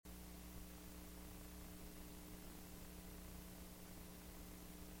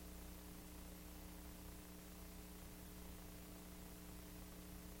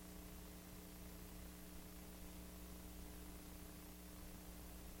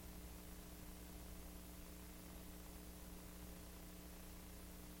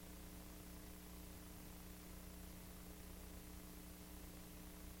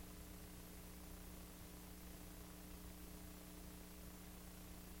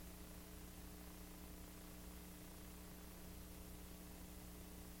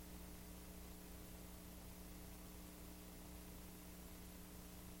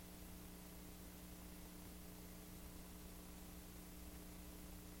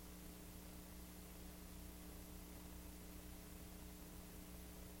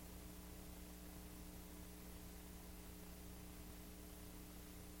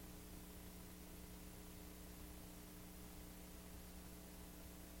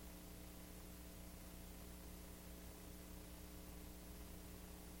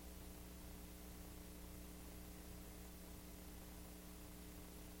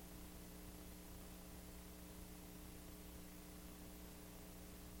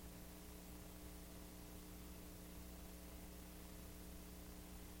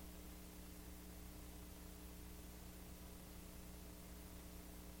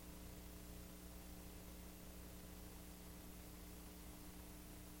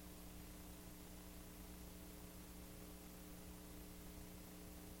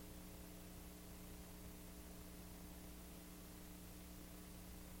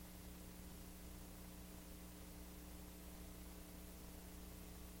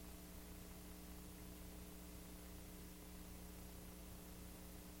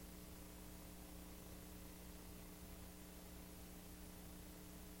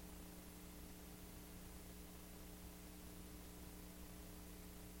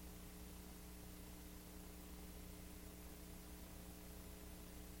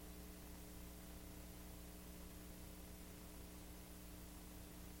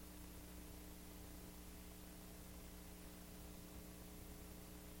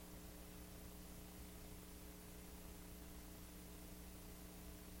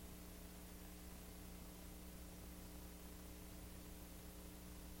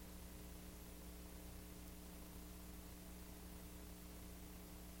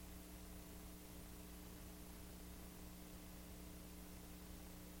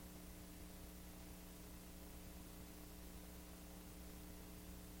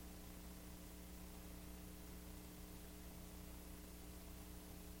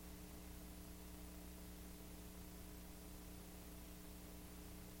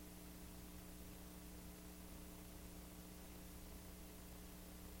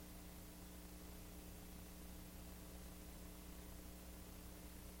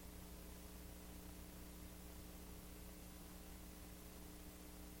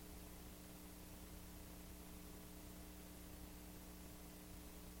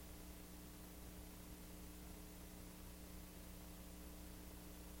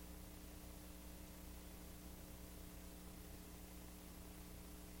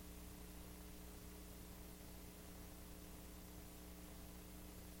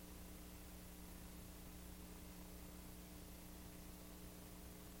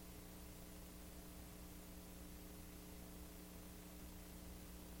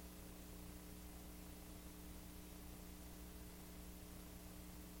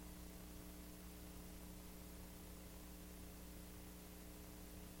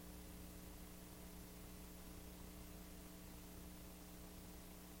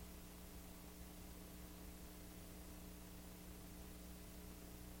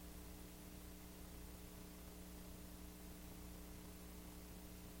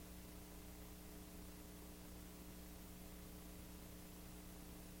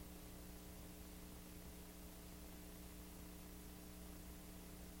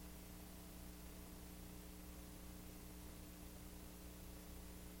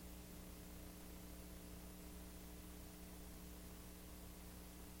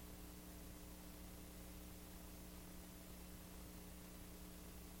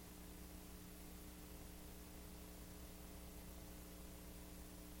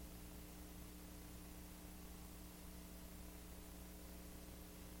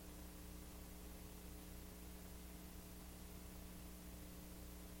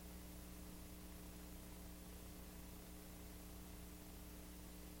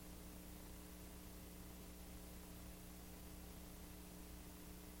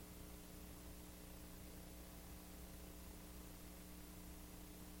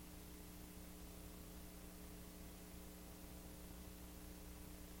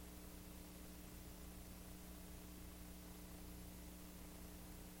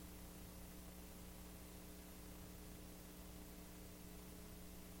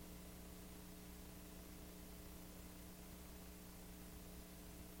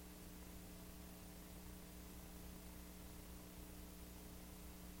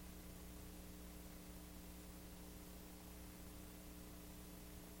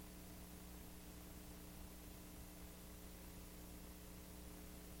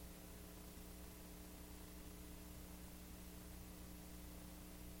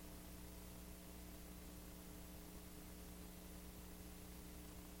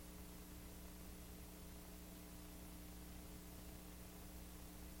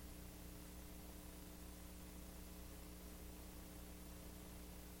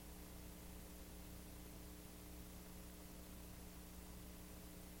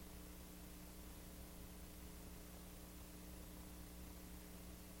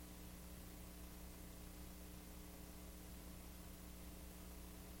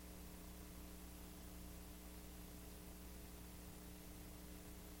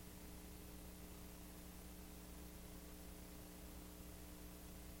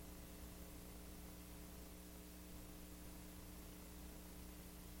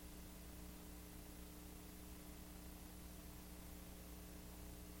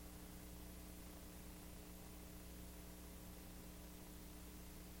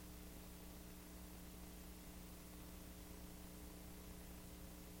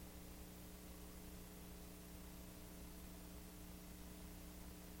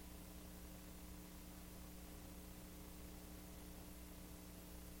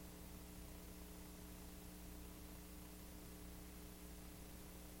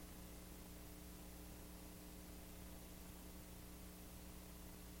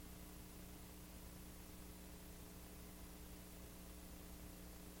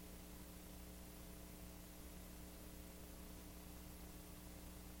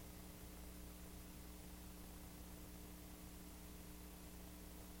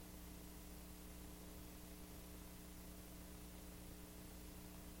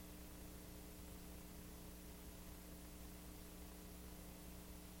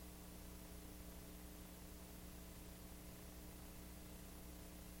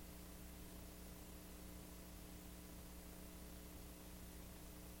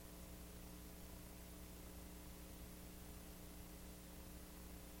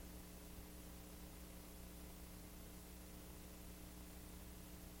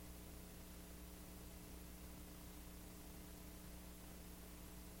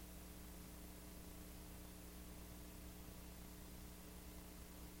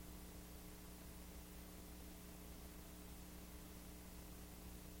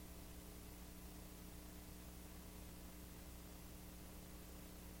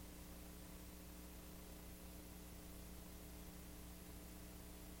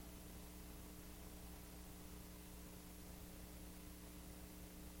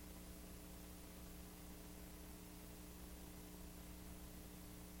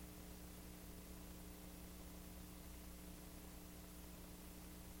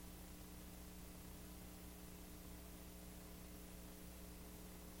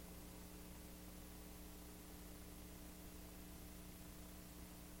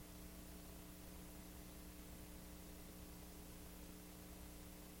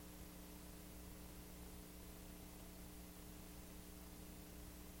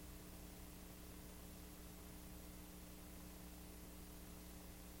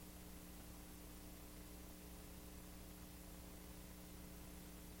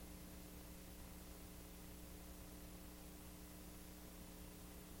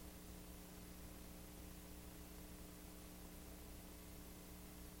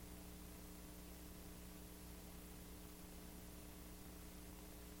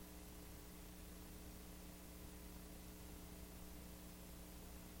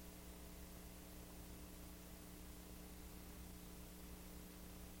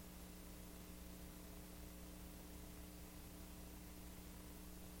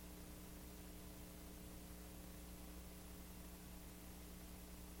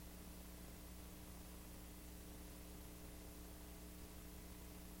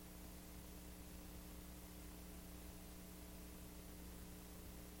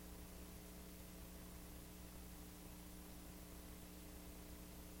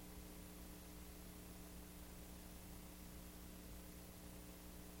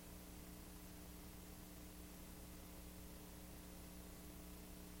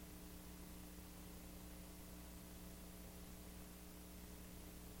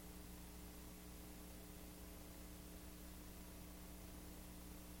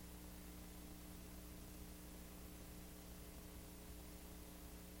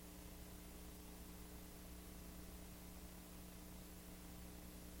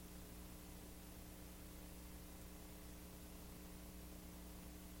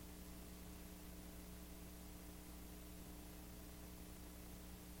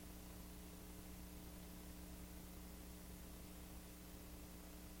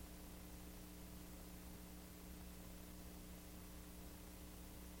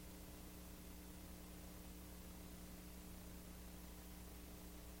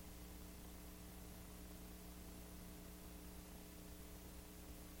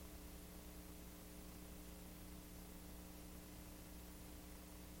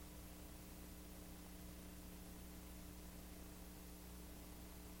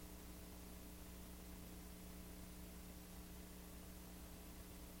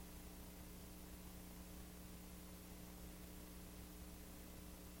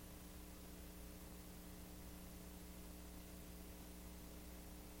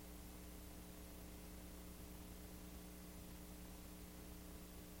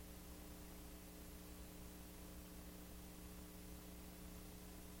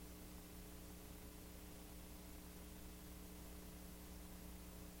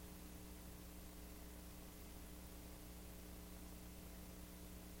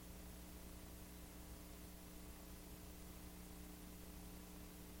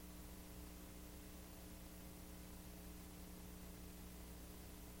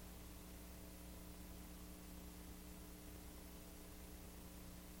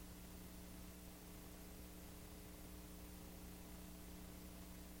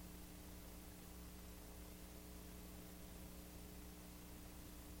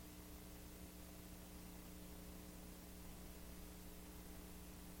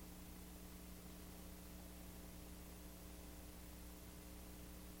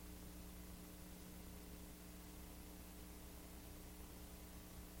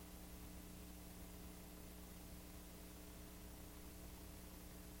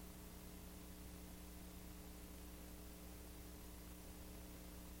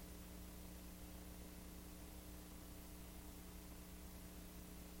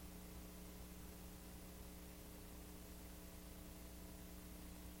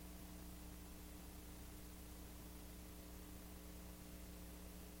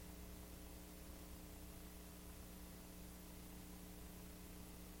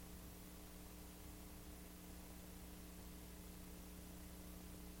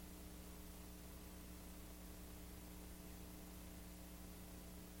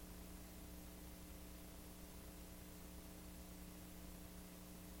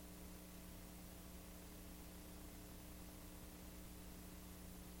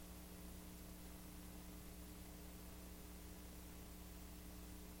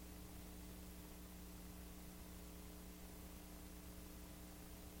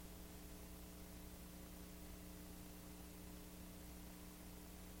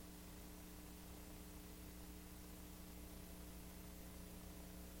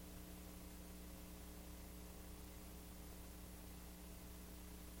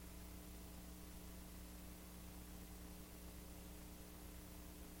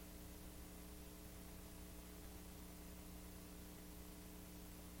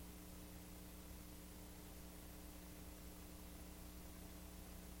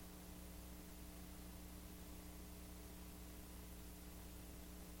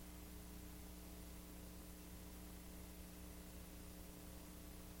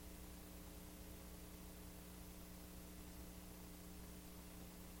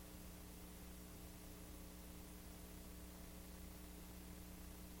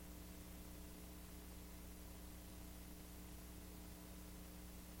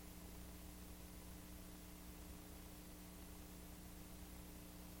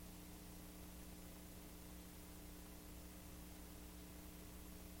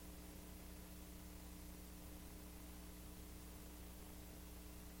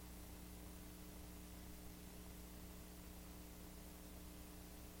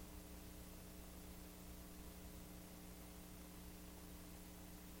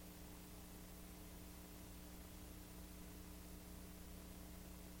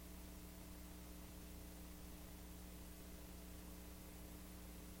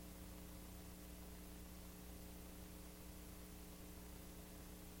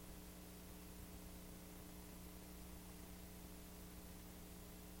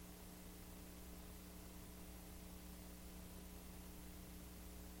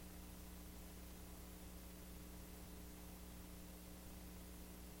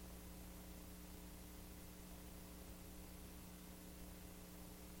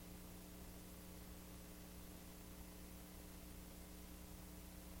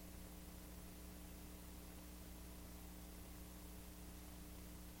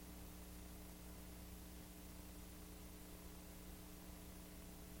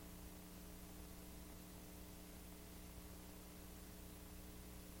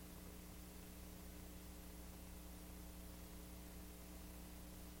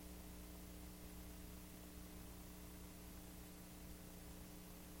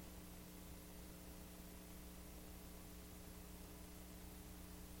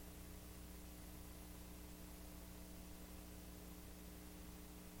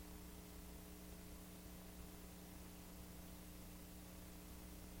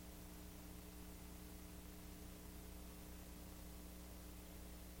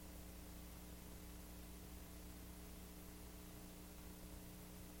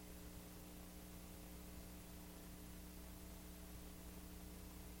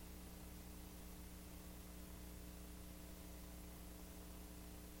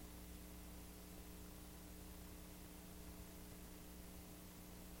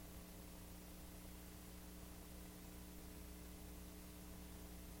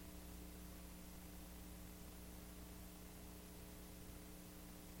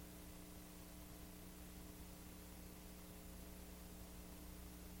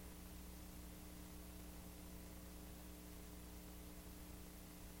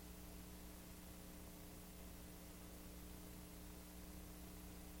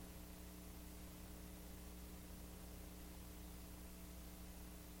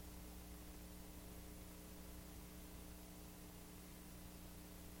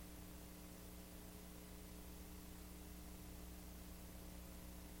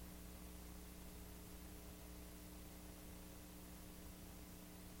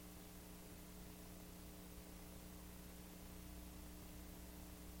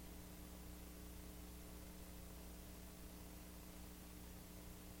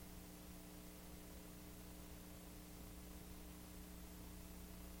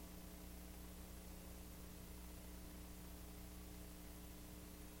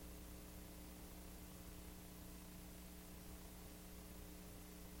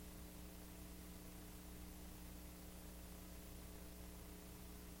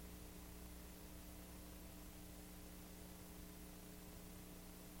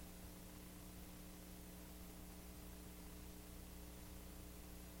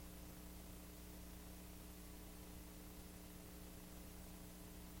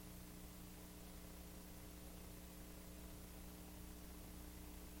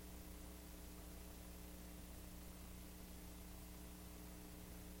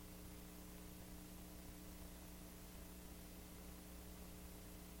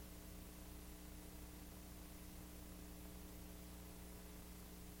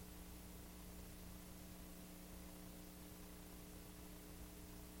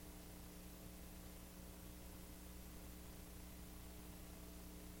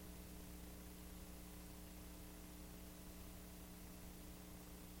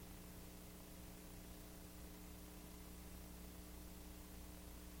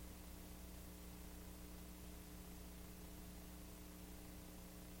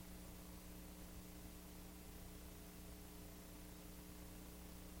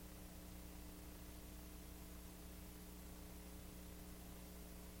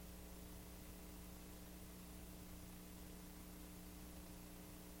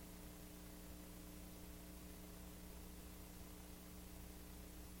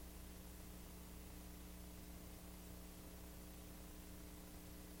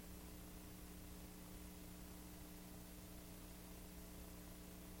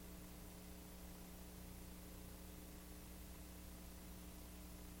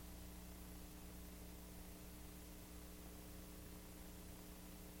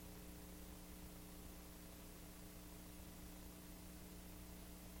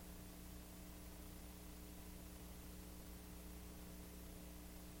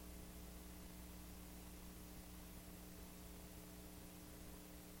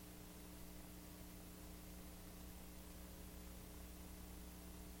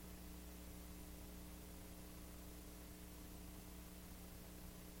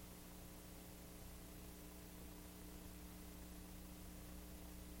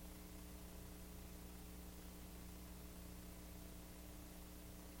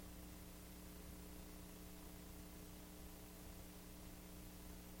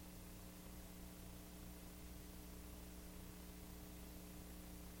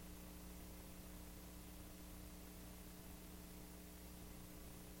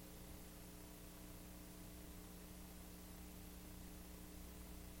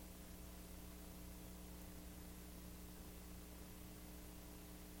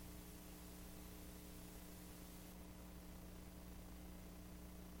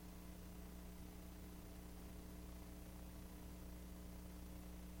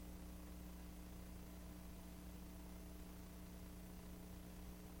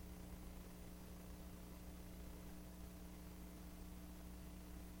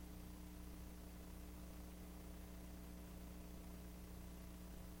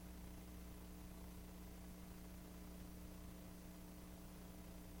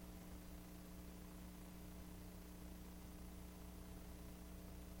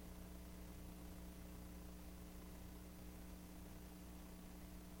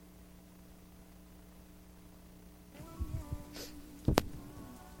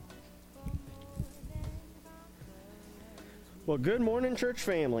Well, good morning, church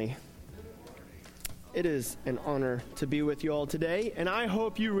family. It is an honor to be with you all today, and I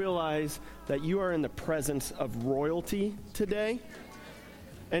hope you realize that you are in the presence of royalty today.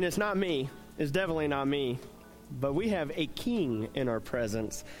 And it's not me. It's definitely not me. But we have a king in our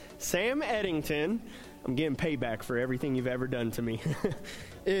presence. Sam Eddington, I'm getting payback for everything you've ever done to me,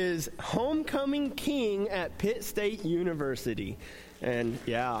 is homecoming king at Pitt State University. And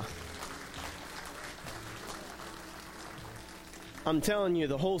yeah, I'm telling you,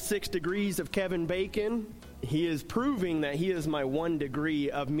 the whole 6 degrees of Kevin Bacon, he is proving that he is my 1 degree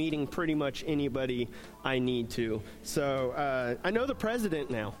of meeting pretty much anybody I need to. So I know the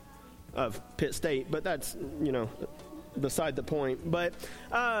president now of Pitt State, but that's, beside the point. But,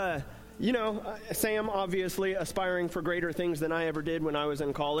 Sam, obviously aspiring for greater things than I ever did when I was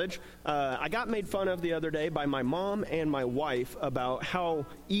in college. I got made fun of the other day by my mom and my wife about how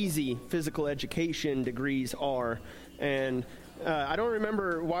easy physical education degrees are. And I don't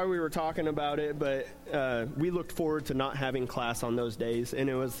remember why we were talking about it, but we looked forward to not having class on those days.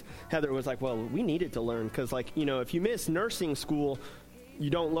 And Heather was like, well, we needed to learn because, if you miss nursing school, you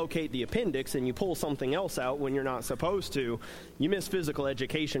don't locate the appendix and you pull something else out when you're not supposed to. You miss physical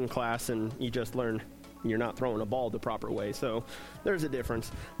education class and you just learn you're not throwing a ball the proper way. So there's a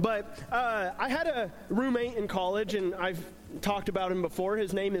difference. But I had a roommate in college, and I've talked about him before.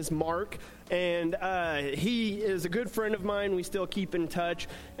 His name is Mark, and he is a good friend of mine. We still keep in touch.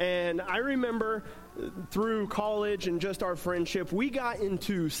 And I remember through college and just our friendship, we got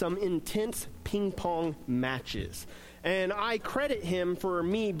into some intense ping pong matches. And I credit him for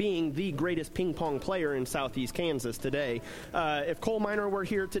me being the greatest ping pong player in Southeast Kansas today. If Cole Minor were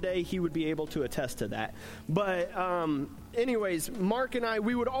here today, he would be able to attest to that. But anyways, Mark and I,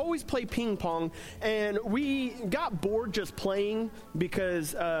 we would always play ping pong, and we got bored just playing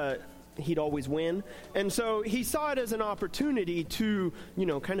because he'd always win. And so he saw it as an opportunity to,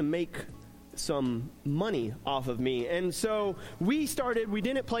 kind of make some money off of me. And so we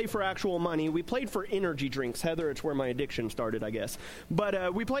didn't play for actual money. We played for energy drinks. Heather, it's where my addiction started, I guess.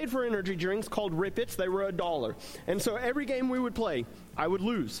 But we played for energy drinks called Rip-Its. They were $1. And so every game we would play, I would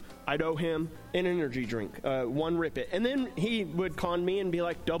lose. I'd owe him an energy drink, one Rip-It. And then he would con me and be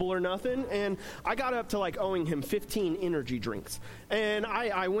like, double or nothing. And I got up to owing him 15 energy drinks. And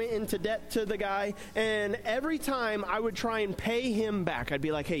I went into debt to the guy. And every time I would try and pay him back, I'd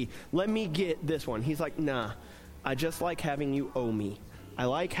be like, hey, let me get this one. He's like, nah, I just like having you owe me. I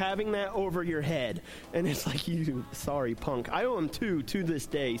like having that over your head. And it's like, sorry, punk. I owe him 2 to this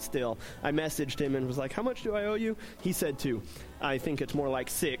day still. I messaged him and was like, how much do I owe you? He said 2. I think it's more like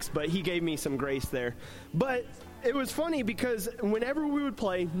 6, but he gave me some grace there. But it was funny because whenever we would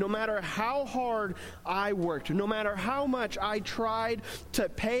play, no matter how hard I worked, no matter how much I tried to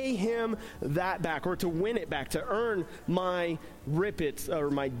pay him that back or to win it back, to earn my Rip-Its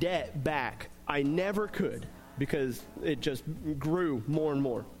or my debt back, I never could because it just grew more and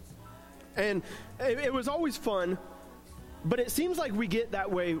more. And it was always fun, but it seems like we get that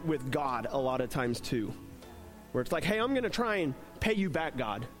way with God a lot of times too, where it's like, hey, I'm going to try and pay you back,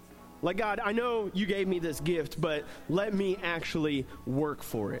 God. Like, God, I know you gave me this gift, but let me actually work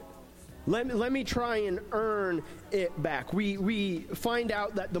for it. Let me try and earn it back. We find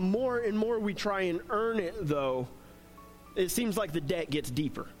out that the more and more we try and earn it, though, it seems like the debt gets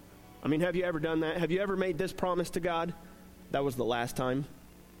deeper. I mean, have you ever done that? Have you ever made this promise to God? That was the last time.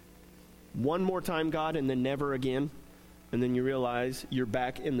 One more time, God, and then never again. And then you realize you're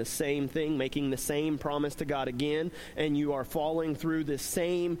back in the same thing, making the same promise to God again, and you are falling through the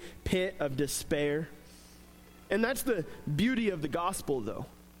same pit of despair. And that's the beauty of the gospel, though,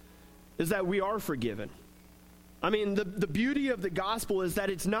 is that we are forgiven. I mean, the beauty of the gospel is that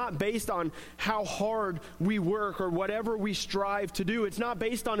it's not based on how hard we work or whatever we strive to do. It's not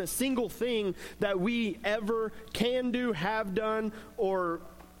based on a single thing that we ever can do, have done, or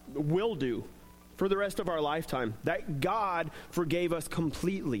will do for the rest of our lifetime. That God forgave us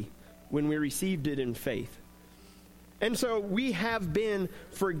completely when we received it in faith. And so we have been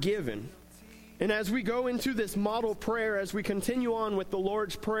forgiven. And as we go into this model prayer, as we continue on with the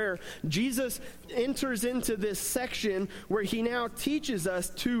Lord's Prayer, Jesus enters into this section where he now teaches us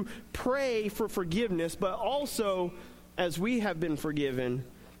to pray for forgiveness, but also, as we have been forgiven,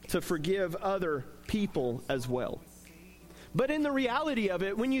 to forgive other people as well. But in the reality of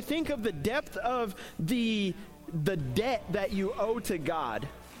it, when you think of the depth of the debt that you owe to God,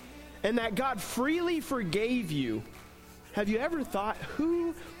 and that God freely forgave you, have you ever thought,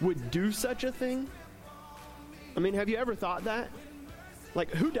 who would do such a thing? I mean, have you ever thought that? Like,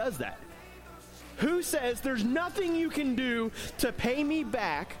 who does that? Who says, there's nothing you can do to pay me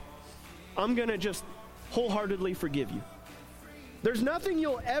back, I'm going to just wholeheartedly forgive you? There's nothing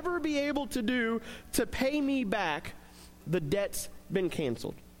you'll ever be able to do to pay me back. The debt's been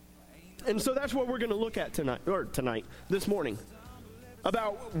canceled. And so that's what we're going to look at this morning,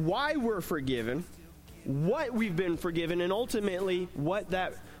 about why we're forgiven, what we've been forgiven, and ultimately what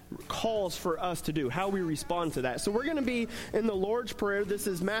that calls for us to do, how we respond to that. So we're going to be in the Lord's Prayer. This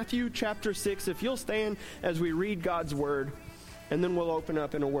is Matthew chapter 6. If you'll stand as we read God's word, and then we'll open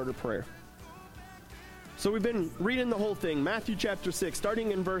up in a word of prayer. So we've been reading the whole thing, Matthew chapter 6,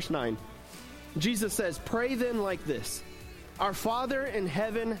 starting in verse 9. Jesus says, "Pray then like this, Our Father in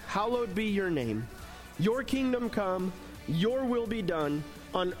heaven, hallowed be your name. Your kingdom come, your will be done,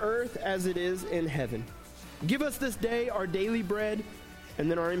 on earth as it is in heaven. Give us this day our daily bread," and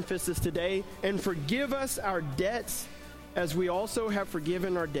then our emphasis today, "and forgive us our debts as we also have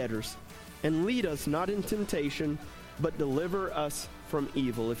forgiven our debtors. And lead us not in temptation, but deliver us from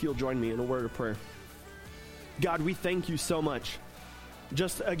evil." If you'll join me in a word of prayer. God, we thank you so much,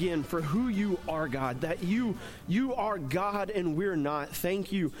 just again, for who you are, God, that you are God and we're not.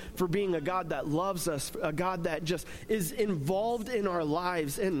 Thank you for being a God that loves us, a God that just is involved in our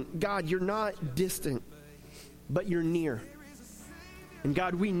lives. And God, you're not distant, but you're near. And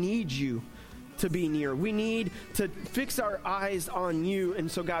God, we need you to be near. We need to fix our eyes on you.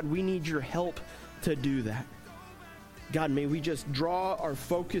 And so, God, we need your help to do that. God, may we just draw our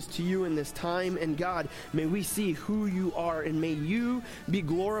focus to you in this time. And God, may we see who you are, and may you be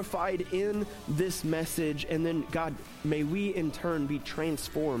glorified in this message. And then, God, may we in turn be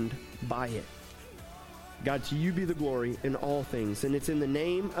transformed by it. God, to you be the glory in all things. And it's in the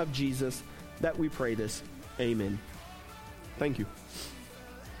name of Jesus that we pray this. Amen. Thank you.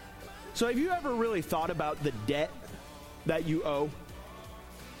 So have you ever really thought about the debt that you owe?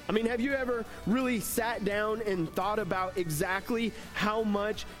 I mean, have you ever really sat down and thought about exactly how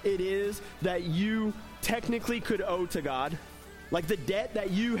much it is that you technically could owe to God? Like the debt that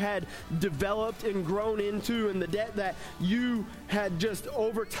you had developed and grown into, and the debt that you had just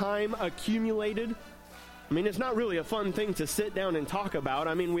over time accumulated? I mean, it's not really a fun thing to sit down and talk about.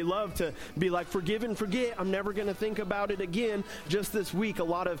 I mean, we love to be like, forgive and forget. I'm never going to think about it again. Just this week, a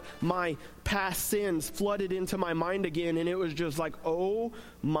lot of my past sins flooded into my mind again, and it was just like, oh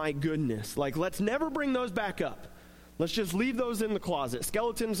my goodness. Like, let's never bring those back up. Let's just leave those in the closet.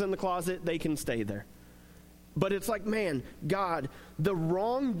 Skeletons in the closet, they can stay there. But it's like, man, God, the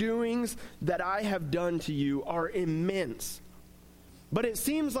wrongdoings that I have done to you are immense. But it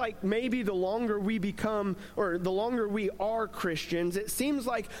seems like maybe the longer we become, or the longer we are Christians, it seems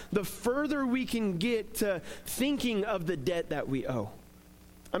like the further we can get to thinking of the debt that we owe.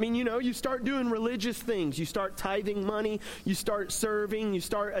 I mean, you know, you start doing religious things. You start tithing money. You start serving. You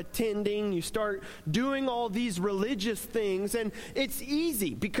start attending. You start doing all these religious things. And it's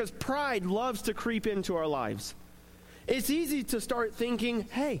easy because pride loves to creep into our lives. It's easy to start thinking,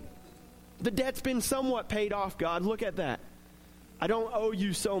 hey, the debt's been somewhat paid off, God. Look at that. I don't owe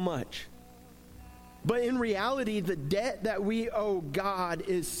you so much. But in reality, the debt that we owe God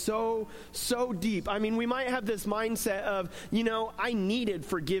is so deep. I mean, we might have this mindset of, you know, I needed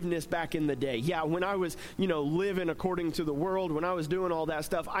forgiveness back in the day. Yeah, when I was, you know, living according to the world, when I was doing all that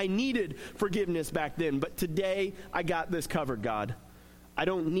stuff, I needed forgiveness back then. But today, I got this covered, God. I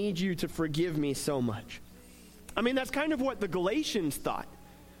don't need you to forgive me so much. I mean, that's kind of what the Galatians thought.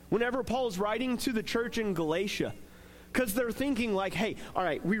 Whenever Paul's writing to the church in Galatia, because they're thinking like, hey, all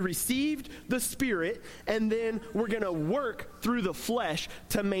right, we received the Spirit, and then we're going to work through the flesh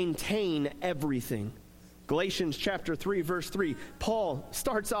to maintain everything. Galatians chapter 3, verse 3, Paul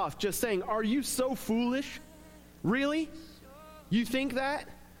starts off just saying, are you so foolish? Really? You think that?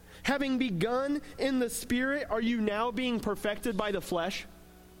 Having begun in the Spirit, are you now being perfected by the flesh?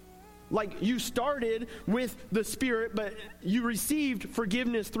 Like, you started with the Spirit, but you received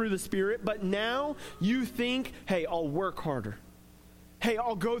forgiveness through the Spirit, but now you think, hey, I'll work harder. Hey,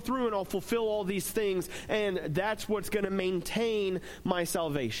 I'll go through and I'll fulfill all these things, and that's what's going to maintain my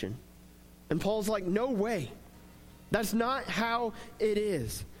salvation. And Paul's like, no way. That's not how it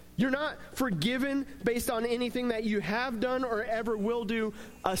is. You're not forgiven based on anything that you have done or ever will do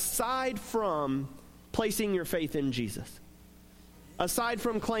aside from placing your faith in Jesus. Aside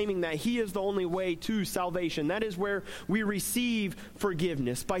from claiming that he is the only way to salvation. That is where we receive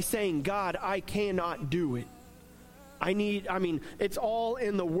forgiveness, by saying, God, I cannot do it. It's all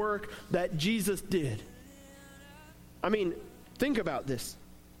in the work that Jesus did. I mean, think about this.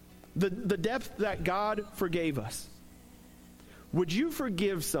 The depth that God forgave us. Would you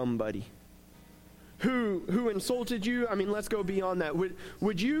forgive somebody who insulted you? I mean, let's go beyond that.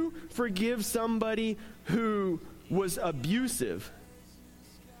 Would you forgive somebody who was abusive,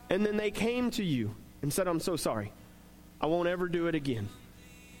 and then they came to you and said, I'm so sorry? I won't ever do it again.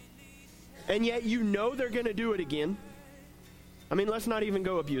 And yet you know they're going to do it again. I mean, let's not even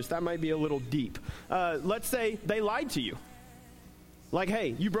go abuse. That might be a little deep. Let's say they lied to you. Like,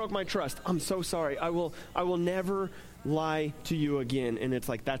 hey, you broke my trust. I'm so sorry. I will never lie to you again. And it's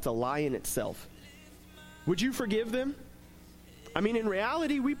like, that's a lie in itself. Would you forgive them? I mean, in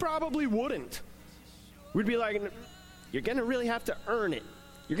reality, we probably wouldn't. We'd be like, you're going to really have to earn it.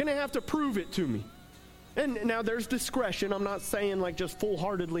 You're going to have to prove it to me. And now there's discretion. I'm not saying like just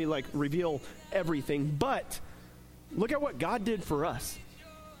full-heartedly like reveal everything. But look at what God did for us.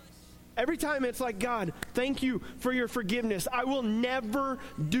 Every time it's like, God, thank you for your forgiveness. I will never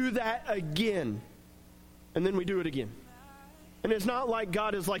do that again. And then we do it again. And it's not like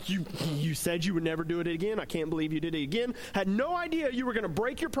God is like, you said you would never do it again. I can't believe you did it again. Had no idea you were going to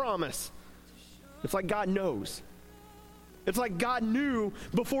break your promise. It's like God knows. It's like God knew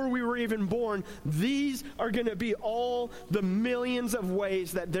before we were even born, these are going to be all the millions of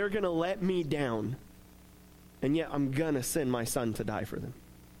ways that they're going to let me down. And yet I'm going to send my son to die for them.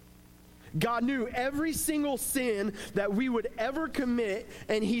 God knew every single sin that we would ever commit,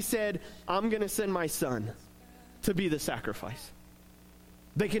 and he said, I'm going to send my son to be the sacrifice.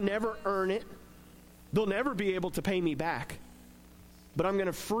 They can never earn it. They'll never be able to pay me back. But I'm going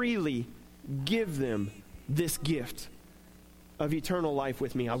to freely give them this gift of eternal life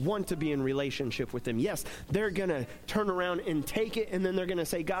with me. I want to be in relationship with them. Yes, they're going to turn around and take it, and then they're going to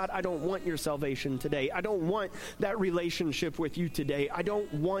say, God, I don't want your salvation today. I don't want that relationship with you today. I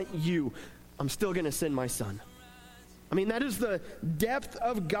don't want you. I'm still going to send my son. I mean, that is the depth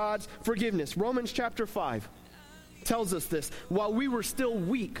of God's forgiveness. Romans chapter 5 tells us this. While we were still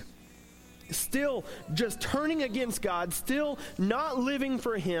weak, still just turning against God, still not living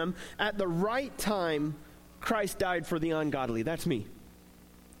for him, at the right time, Christ died for the ungodly. That's me.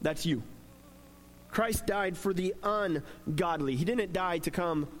 That's you. Christ died for the ungodly. He didn't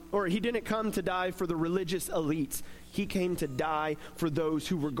come to die for the religious elites. He came to die for those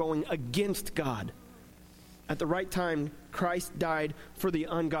who were going against God. At the right time, Christ died for the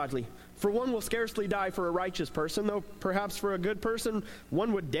ungodly. For one will scarcely die for a righteous person, though perhaps for a good person,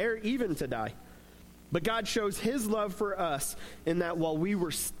 one would dare even to die. But God shows his love for us in that while we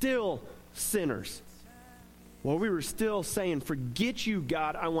were still sinners, while we were still saying, forget you,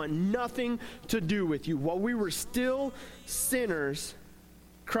 God, I want nothing to do with you. While we were still sinners,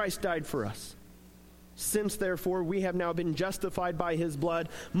 Christ died for us. Since, therefore, we have now been justified by his blood,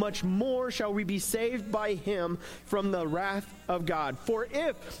 much more shall we be saved by him from the wrath of God. For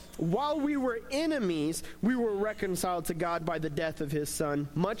if, while we were enemies, we were reconciled to God by the death of his Son,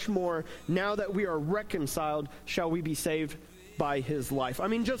 much more, now that we are reconciled, shall we be saved by his life. I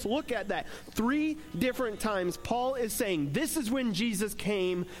mean, just look at that. 3 different times Paul is saying, this is when Jesus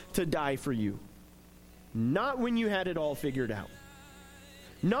came to die for you. Not when you had it all figured out.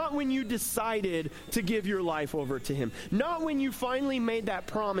 Not when you decided to give your life over to him. Not when you finally made that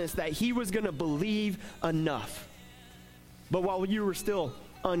promise that he was going to believe enough. But while you were still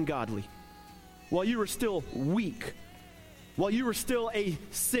ungodly. While you were still weak. While you were still a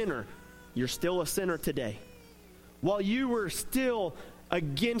sinner. You're still a sinner today. While you were still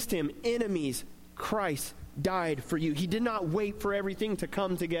against him, enemies, Christ died for you. He did not wait for everything to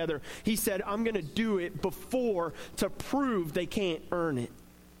come together. He said, I'm going to do it before to prove they can't earn it.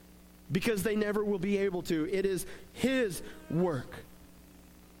 Because they never will be able to. It is his work.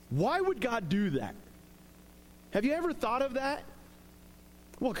 Why would God do that? Have you ever thought of that?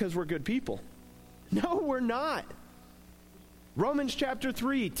 Well, because we're good people. No, we're not. Romans chapter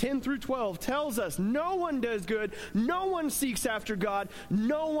 3, 10 through 12 tells us no one does good, no one seeks after God,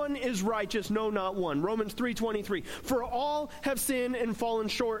 no one is righteous, no, not one. Romans 3:23, for all have sinned and fallen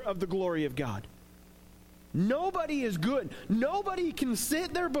short of the glory of God. Nobody is good. Nobody can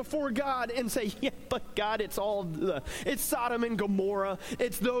sit there before God and say, yeah, but God, it's Sodom and Gomorrah.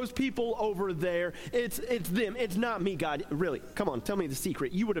 It's those people over there. It's them. It's not me, God. Really, come on, tell me the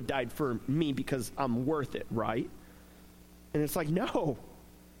secret. You would have died for me because I'm worth it, right? And it's like, no.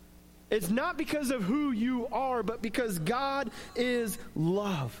 It's not because of who you are, but because God is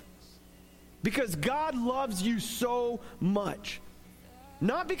love. Because God loves you so much.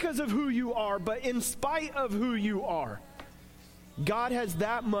 Not because of who you are, but in spite of who you are. God has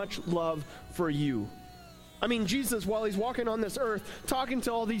that much love for you. I mean, Jesus, while he's walking on this earth, talking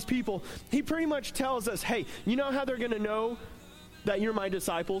to all these people, he pretty much tells us, hey, you know how they're going to know that you're my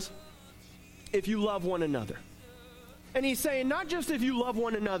disciples? If you love one another. And he's saying not just if you love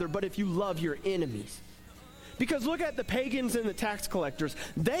one another, but if you love your enemies. Because look at the pagans and the tax collectors.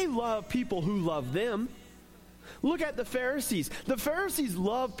 They love people who love them. Look at the Pharisees. The Pharisees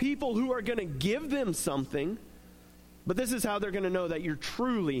love people who are going to give them something. But this is how they're going to know that you're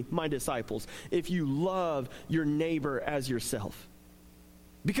truly my disciples, if you love your neighbor as yourself.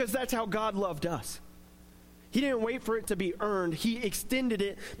 Because that's how God loved us. He didn't wait for it to be earned. He extended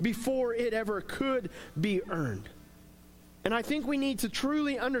it before it ever could be earned. And I think we need to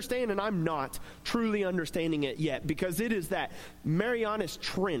truly understand, and I'm not truly understanding it yet, because it is that Marianas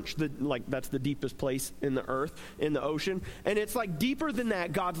Trench, that's the deepest place in the earth, in the ocean. And it's like deeper than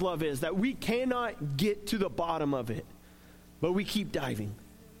that God's love is, that we cannot get to the bottom of it. But we keep diving.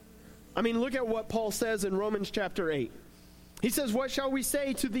 I mean, look at what Paul says in Romans chapter 8. He says, what shall we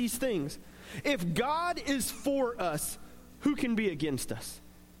say to these things? If God is for us, who can be against us?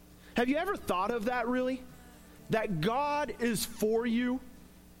 Have you ever thought of that, really? That God is for you?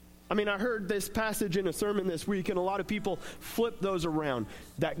 I mean, I heard this passage in a sermon this week, and a lot of people flip those around.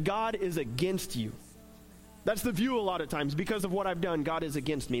 That God is against you. That's the view a lot of times. Because of what I've done, God is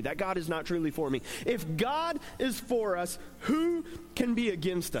against me. That God is not truly for me. If God is for us, who can be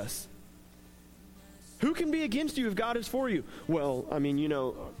against us? Who can be against you if God is for you? Well, I mean,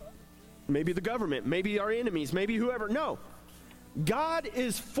 maybe the government, maybe our enemies, maybe whoever. No. God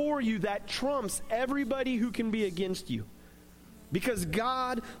is for you. That trumps everybody who can be against you. Because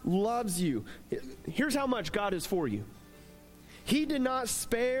God loves you. Here's how much God is for you. He did not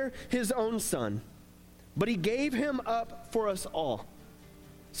spare his own son, but he gave him up for us all.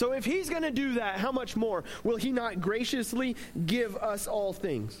 So if he's going to do that, how much more will he not graciously give us all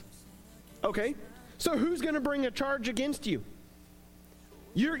things? Okay, so who's going to bring a charge against you?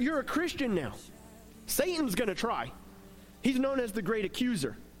 You're a Christian now. Satan's going to try. He's known as the great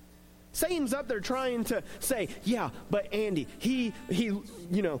accuser. Satan's up there trying to say, yeah, but Andy, he,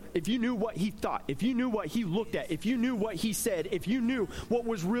 if you knew what he thought, if you knew what he looked at, if you knew what he said, if you knew what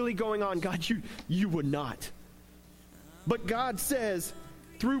was really going on, God, you would not. But God says,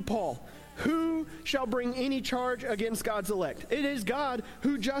 through Paul, who shall bring any charge against God's elect? It is God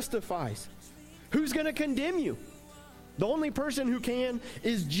who justifies. Who's going to condemn you? The only person who can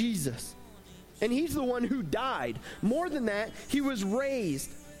is Jesus. And he's the one who died. More than that, he was raised.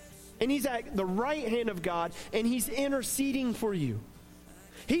 And he's at the right hand of God, and he's interceding for you.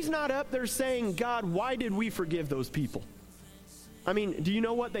 He's not up there saying, God, why did we forgive those people? I mean, do you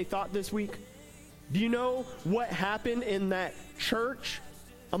know what they thought this week? Do you know what happened in that church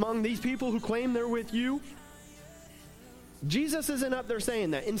among these people who claim they're with you? Jesus isn't up there saying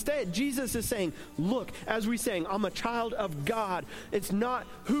that. Instead, Jesus is saying, look, as we sang, I'm a child of God. It's not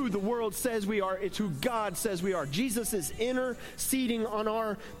who the world says we are, it's who God says we are. Jesus is interceding on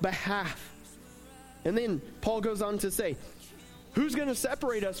our behalf. And then Paul goes on to say, who's going to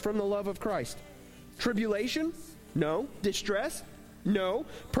separate us from the love of Christ? Tribulation? No. Distress? No.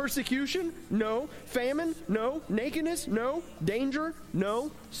 Persecution? No. Famine? No. Nakedness? No. Danger?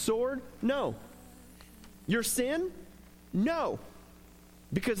 No. Sword? No. Your sin? No,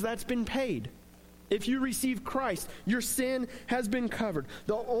 because that's been paid. If you receive Christ, your sin has been covered.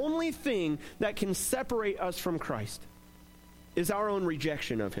 The only thing that can separate us from Christ is our own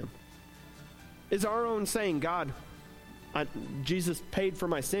rejection of him. Is our own saying, God, Jesus paid for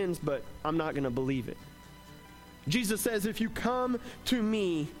my sins, but I'm not going to believe it. Jesus says, if you come to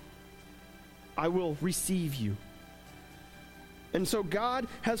me, I will receive you. And so God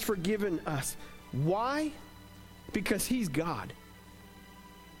has forgiven us. Why? Because he's God.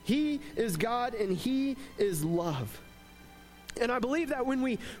 He is God and he is love. And I believe that when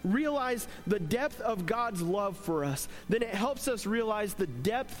we realize the depth of God's love for us, then it helps us realize the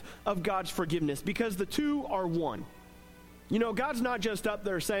depth of God's forgiveness, because the two are one. God's not just up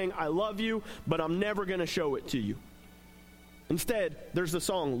there saying, I love you, but I'm never going to show it to you. Instead, there's the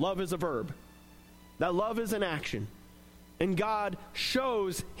song, love is a verb. That love is an action. And God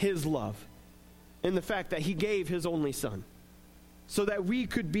shows his love in the fact that he gave his only son so that we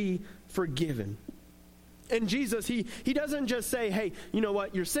could be forgiven. And Jesus, he doesn't just say, hey, you know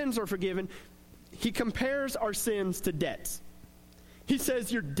what, your sins are forgiven. He compares our sins to debts. He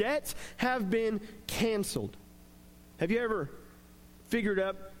says your debts have been canceled. Have you ever figured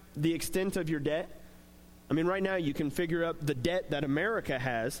up the extent of your debt? I mean, right now you can figure up the debt that America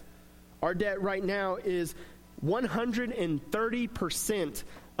has. Our debt right now is 130%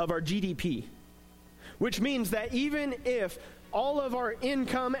 of our GDP. Which means that even if all of our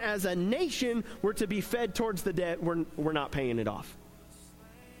income as a nation were to be fed towards the debt, we're not paying it off.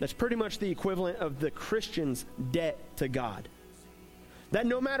 That's pretty much the equivalent of the Christian's debt to God. That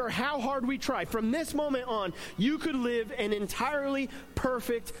no matter how hard we try, from this moment on, you could live an entirely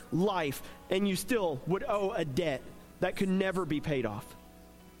perfect life and you still would owe a debt that could never be paid off.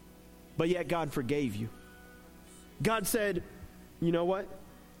 But yet God forgave you. God said, you know what?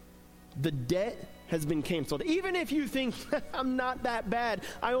 The debt has been canceled. Even if you think, I'm not that bad,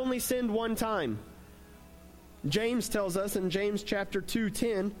 I only sinned one time. James tells us in James chapter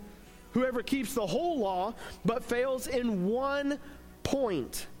 2:10, whoever keeps the whole law but fails in one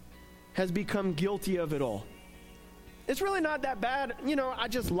point has become guilty of it all. It's really not that bad. I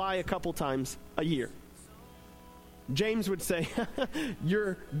just lie a couple times a year. James would say,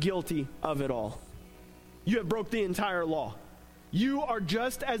 you're guilty of it all. You have broke the entire law. You are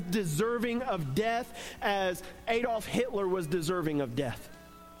just as deserving of death as Adolf Hitler was deserving of death.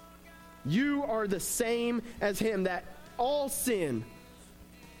 You are the same as him, that all sin,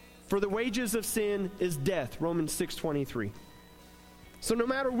 for the wages of sin is death, Romans 6:23. So no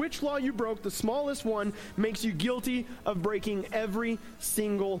matter which law you broke, the smallest one makes you guilty of breaking every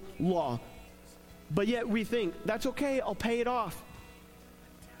single law. But yet we think, that's okay, I'll pay it off.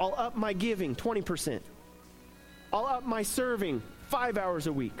 I'll up my giving 20%. I'll up my serving 5 hours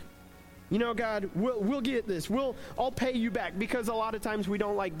a week. God, we'll get this. I'll pay you back, because a lot of times we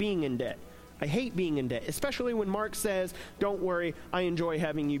don't like being in debt. I hate being in debt, especially when Mark says, don't worry, I enjoy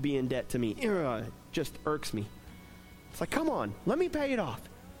having you be in debt to me. It just irks me. It's like, come on, let me pay it off.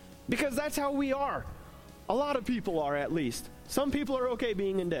 Because that's how we are. A lot of people are, at least. Some people are okay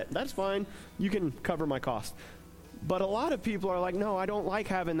being in debt. That's fine. You can cover my cost. But a lot of people are like, no, I don't like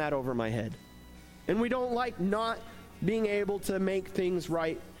having that over my head. And we don't like not being able to make things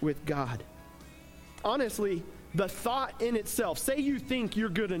right with God. Honestly, the thought in itself, say you think you're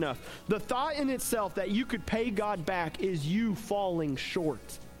good enough, the thought in itself that you could pay God back is you falling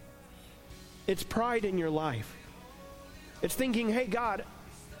short. It's pride in your life. It's thinking, hey, God,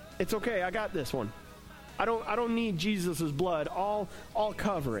 it's okay, I got this one. I don't need Jesus' blood. I'll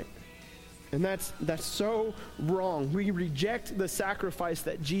cover it. And that's so wrong. We reject the sacrifice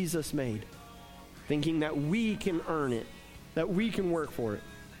that Jesus made, thinking that we can earn it, that we can work for it.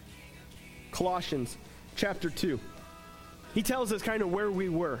 Colossians chapter 2. He tells us kind of where we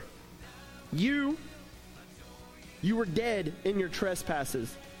were. You were dead in your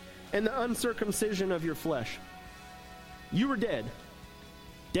trespasses and the uncircumcision of your flesh. You were dead.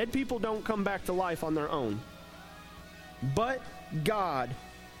 Dead people don't come back to life on their own. But God,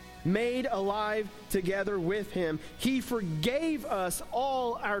 made alive together with him, he forgave us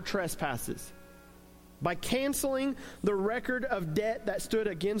all our trespasses by canceling the record of debt that stood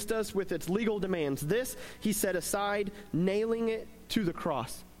against us with its legal demands. This he set aside, nailing it to the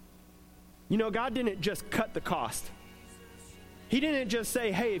cross. God didn't just cut the cost. He didn't just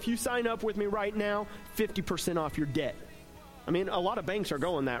say, hey, if you sign up with me right now, 50% off your debt. A lot of banks are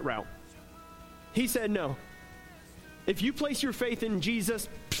going that route. He said, no. If you place your faith in Jesus,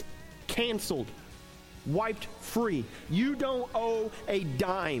 canceled, wiped free. You don't owe a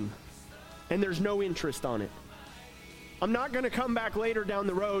dime, and there's no interest on it. I'm not going to come back later down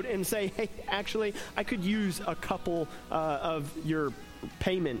the road and say, hey, actually, I could use a couple of your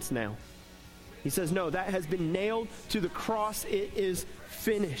payments now. He says, no, that has been nailed to the cross. It is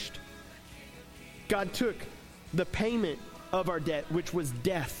finished. God took the payment of our debt, which was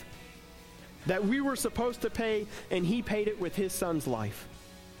death, that we were supposed to pay, and he paid it with his son's life.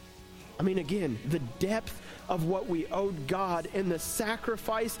 Again, the depth of what we owed God and the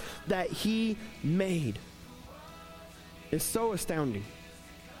sacrifice that he made is so astounding.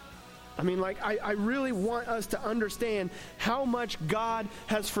 I really want us to understand how much God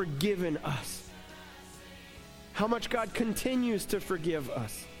has forgiven us, how much God continues to forgive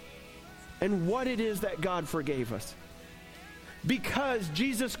us, and what it is that God forgave us. Because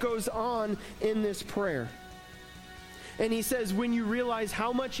Jesus goes on in this prayer, and he says, when you realize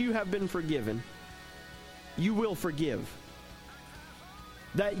how much you have been forgiven, you will forgive.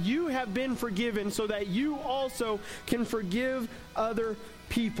 That you have been forgiven so that you also can forgive other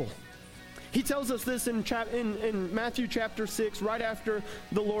people. He tells us this in Matthew chapter 6, right after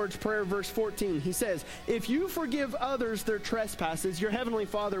the Lord's Prayer, verse 14. He says, if you forgive others their trespasses, your heavenly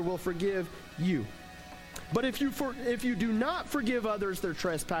Father will forgive you. But if you do not forgive others their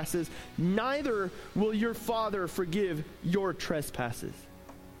trespasses, neither will your Father forgive your trespasses.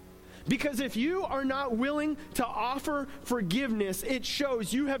 Because if you are not willing to offer forgiveness, it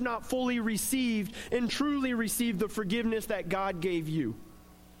shows you have not fully received and truly received the forgiveness that God gave you.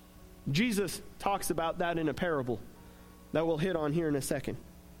 Jesus talks about that in a parable that we'll hit on here in a second.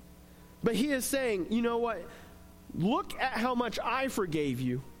 But he is saying, you know what? Look at how much I forgave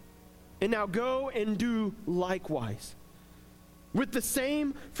you. And now go and do likewise with the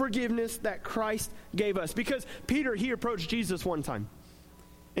same forgiveness that Christ gave us. Because Peter, he approached Jesus one time.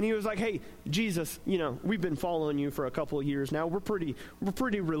 And he was like, hey, Jesus, we've been following you for a couple of years now. We're pretty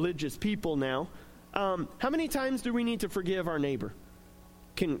religious people now. How many times do we need to forgive our neighbor?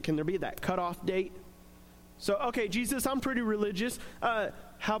 Can there be that cutoff date? So, okay, Jesus, I'm pretty religious.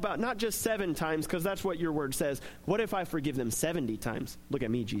 How about not just 7 times, because that's what your word says. What if I forgive them 70 times? Look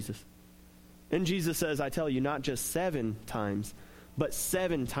at me, Jesus. And Jesus says, I tell you, not just 7 times, but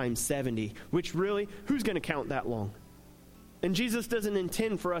 7 times 70, which really, who's going to count that long? And Jesus doesn't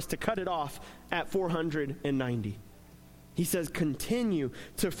intend for us to cut it off at 490. He says, continue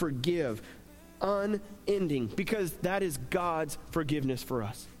to forgive, unending, because that is God's forgiveness for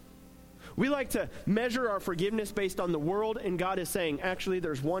us. We like to measure our forgiveness based on the world, and God is saying, actually,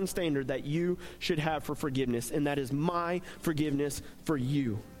 there's one standard that you should have for forgiveness, and that is my forgiveness for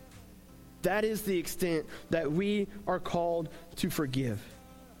you. That is the extent that we are called to forgive.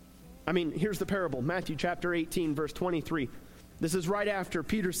 I mean, here's the parable, Matthew chapter 18, verse 23. This is right after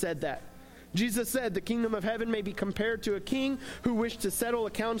Peter said that. Jesus said, the kingdom of heaven may be compared to a king who wished to settle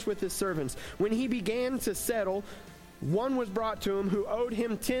accounts with his servants. When he began to settle, one was brought to him who owed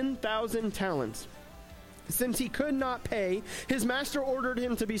him 10,000 talents. Since he could not pay, his master ordered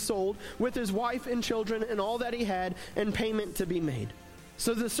him to be sold with his wife and children and all that he had, and payment to be made.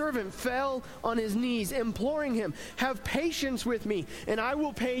 So the servant fell on his knees, imploring him, have patience with me, and I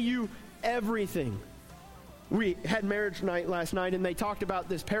will pay you everything. We had marriage night last night, and they talked about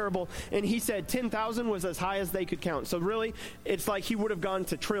this parable, and he said 10,000 was as high as they could count. So really, it's like he would have gone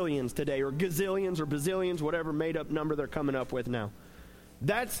to trillions today, or gazillions, or bazillions, whatever made-up number they're coming up with now.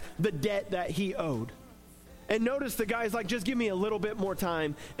 That's the debt that he owed. And notice the guy's like, just give me a little bit more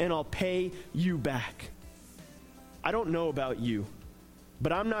time, and I'll pay you back. I don't know about you,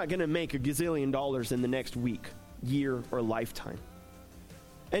 but I'm not going to make $1 gazillion in the next week, year, or lifetime.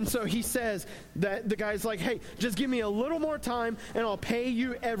 And so he says that the guy's like, hey, just give me a little more time and I'll pay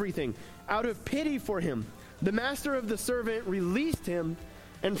you everything. Out of pity for him, the master of the servant released him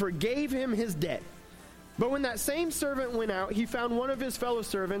and forgave him his debt. But when that same servant went out, he found one of his fellow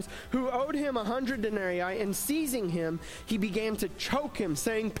servants who owed him 100 denarii, and seizing him, he began to choke him,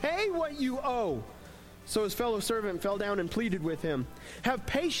 saying, pay what you owe. So his fellow servant fell down and pleaded with him, have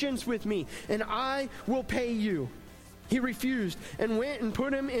patience with me, and I will pay you. He refused and went and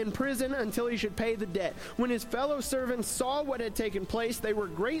put him in prison until he should pay the debt. When his fellow servants saw what had taken place, they were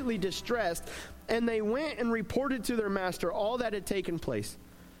greatly distressed, and they went and reported to their master all that had taken place.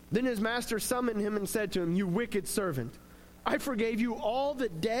 Then his master summoned him and said to him, you wicked servant, I forgave you all the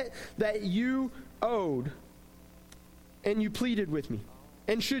debt that you owed, and you pleaded with me.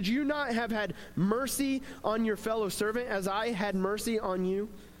 And should you not have had mercy on your fellow servant as I had mercy on you?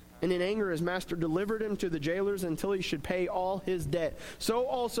 And in anger his master delivered him to the jailers until he should pay all his debt. So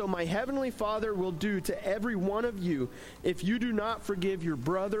also my heavenly Father will do to every one of you if you do not forgive your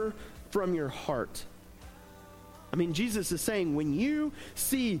brother from your heart. I mean, Jesus is saying when you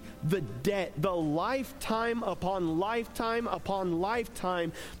see the debt, the lifetime upon lifetime upon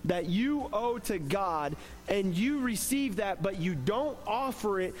lifetime that you owe to God, and you receive that, but you don't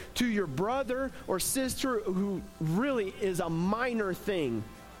offer it to your brother or sister who really is a minor thing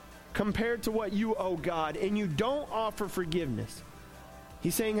compared to what you owe God, and you don't offer forgiveness.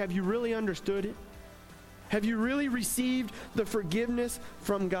 He's saying, have you really understood it? Have you really received the forgiveness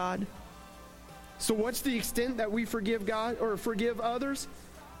from God? So what's the extent that we forgive God or forgive others?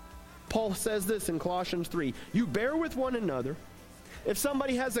 Paul says this in Colossians 3. You bear with one another. If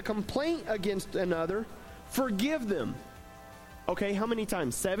somebody has a complaint against another, forgive them. Okay, how many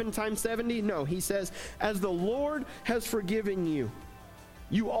times? 7 times 70? No, he says, as the Lord has forgiven you,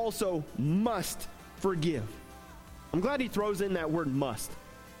 you also must forgive. I'm glad he throws in that word must,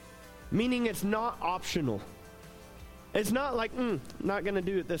 meaning it's not optional. It's not like, not going to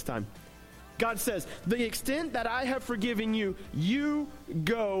do it this time. God says, the extent that I have forgiven you, you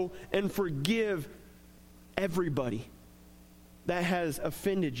go and forgive everybody that has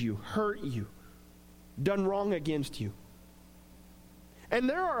offended you, hurt you, done wrong against you. And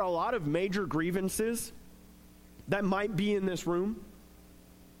there are a lot of major grievances that might be in this room.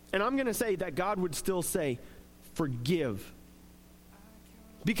 And I'm going to say that God would still say, forgive.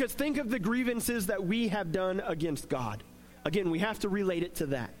 Because think of the grievances that we have done against God. Again, we have to relate it to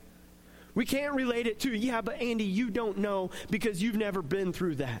that. We can't relate it to, yeah, but Andy, you don't know because you've never been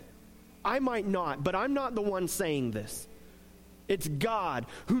through that. I might not, but I'm not the one saying this. It's God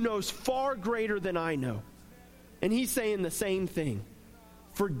who knows far greater than I know. And he's saying the same thing.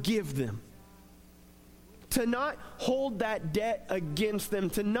 Forgive them. To not hold that debt against them,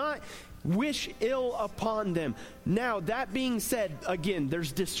 to not wish ill upon them. Now, that being said, again,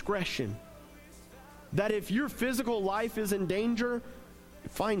 there's discretion. That if your physical life is in danger,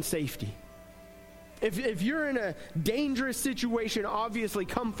 find safety. If you're in a dangerous situation, obviously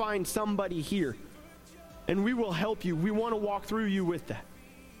come find somebody here, and we will help you. We want to walk through you with that.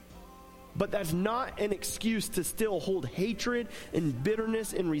 But that's not an excuse to still hold hatred and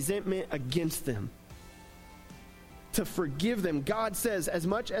bitterness and resentment against them. To forgive them. God says, as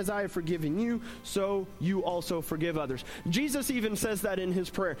much as I have forgiven you, so you also forgive others. Jesus even says that in his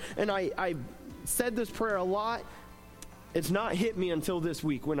prayer. And I said this prayer a lot. It's not hit me until this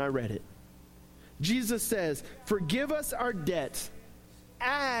week when I read it. Jesus says, forgive us our debts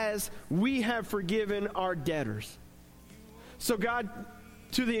as we have forgiven our debtors. So God,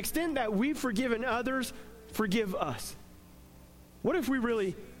 to the extent that we've forgiven others, forgive us. What if we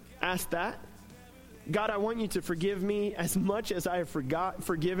really asked that? God, I want you to forgive me as much as I have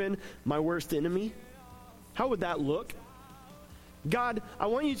forgiven my worst enemy. How would that look? God, I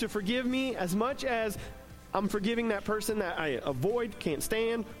want you to forgive me as much as I'm forgiving that person that I avoid, can't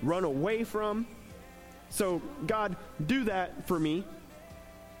stand, run away from. So, God, do that for me.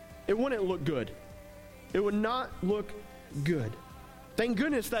 It wouldn't look good. It would not look good. Thank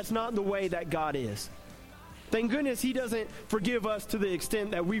goodness that's not the way that God is. Thank goodness he doesn't forgive us to the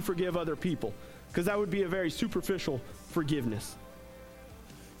extent that we forgive other people, because that would be a very superficial forgiveness.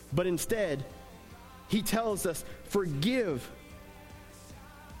 But instead, he tells us, forgive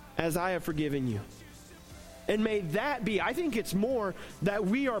as I have forgiven you. And may that be, I think it's more that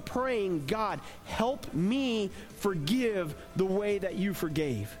we are praying, God, help me forgive the way that you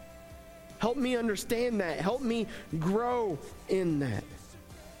forgave. Help me understand that. Help me grow in that.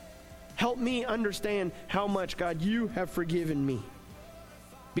 Help me understand how much, God, you have forgiven me.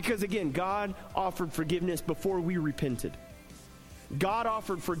 Because again, God offered forgiveness before we repented. God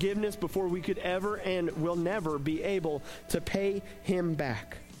offered forgiveness before we could ever and will never be able to pay him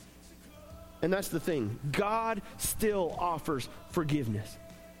back. And that's the thing. God still offers forgiveness.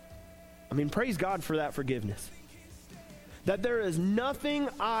 I mean, praise God for that forgiveness. That there is nothing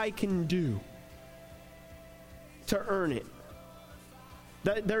I can do to earn it.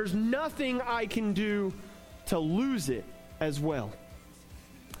 That there's nothing I can do to lose it as well.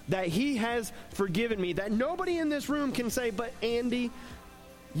 That he has forgiven me. That nobody in this room can say, but Andy,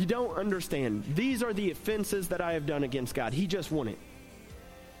 you don't understand. These are the offenses that I have done against God. He just won it.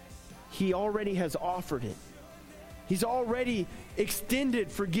 He already has offered it. He's already extended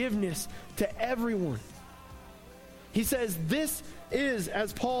forgiveness to everyone. He says, this is,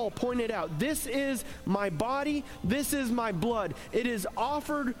 as Paul pointed out, this is my body, this is my blood. It is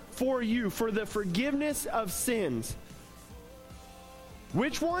offered for you for the forgiveness of sins.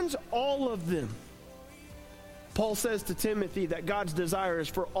 Which ones? All of them. Paul says to Timothy that God's desire is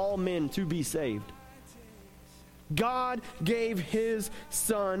for all men to be saved. God gave his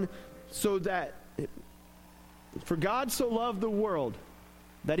son so that, for God so loved the world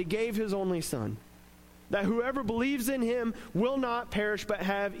that he gave his only son, that whoever believes in him will not perish but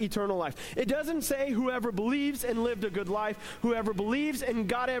have eternal life. It doesn't say whoever believes and lived a good life, whoever believes and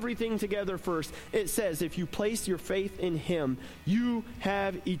got everything together first. It says if you place your faith in him, you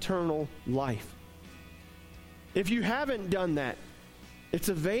have eternal life. If you haven't done that, it's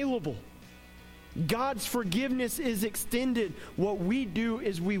available. God's forgiveness is extended. What we do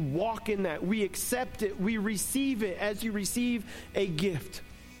is we walk in that. We accept it. We receive it as you receive a gift.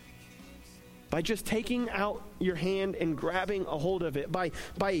 By just taking out your hand and grabbing a hold of it. By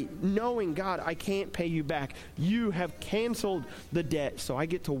knowing, God, I can't pay you back. You have canceled the debt, so I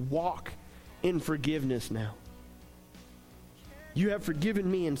get to walk in forgiveness now. You have forgiven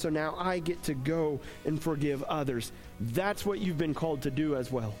me, and so now I get to go and forgive others. That's what you've been called to do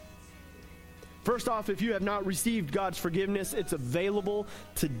as well. First off, if you have not received God's forgiveness, it's available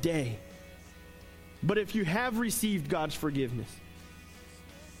today. But if you have received God's forgiveness,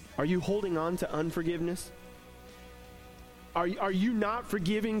 are you holding on to unforgiveness? Are you not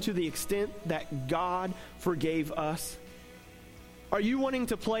forgiving to the extent that God forgave us? Are you wanting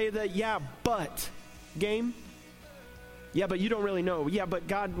to play the yeah, but game? Yeah, but you don't really know. Yeah, but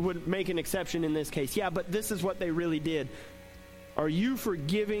God would make an exception in this case. Yeah, but this is what they really did. Are you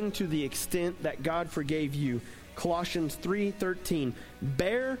forgiving to the extent that God forgave you? Colossians 3:13.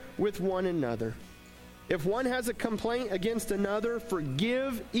 Bear with one another. If one has a complaint against another,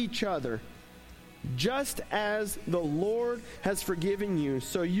 forgive each other. Just as the Lord has forgiven you,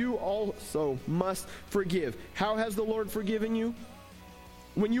 so you also must forgive. How has the Lord forgiven you?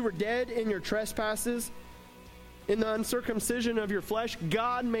 When you were dead in your trespasses, in the uncircumcision of your flesh,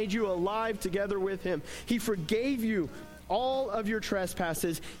 God made you alive together with him. He forgave you all of your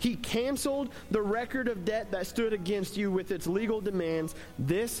trespasses. He canceled the record of debt that stood against you with its legal demands.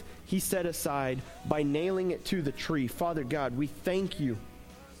 This he set aside by nailing it to the tree. Father God, we thank you.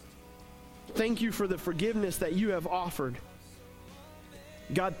 Thank you for the forgiveness that you have offered.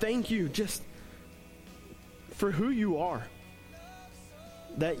 God, thank you just for who you are.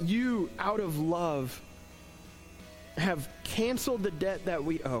 that you, out of love, have canceled the debt that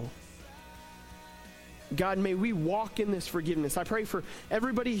we owe. God, may we walk in this forgiveness. I pray for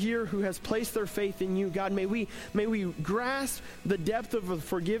everybody here who has placed their faith in you. God, may we grasp the depth of the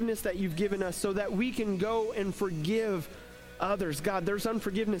forgiveness that you've given us so that we can go and forgive others. God, there's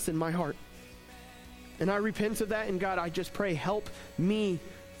unforgiveness in my heart. And I repent of that. And God, I just pray, help me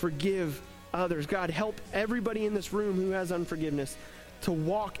forgive others. God, help everybody in this room who has unforgiveness to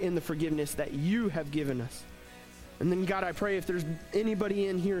walk in the forgiveness that you have given us. And then, God, I pray if there's anybody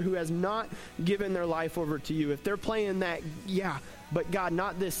in here who has not given their life over to you, if they're playing that, yeah, but God,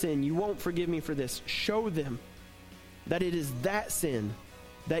 not this sin. You won't forgive me for this. Show them that it is that sin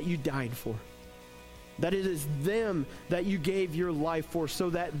that you died for. That it is them that you gave your life for so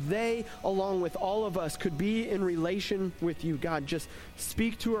that they, along with all of us, could be in relation with you. God, just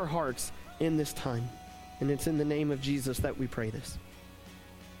speak to our hearts in this time. And it's in the name of Jesus that we pray this.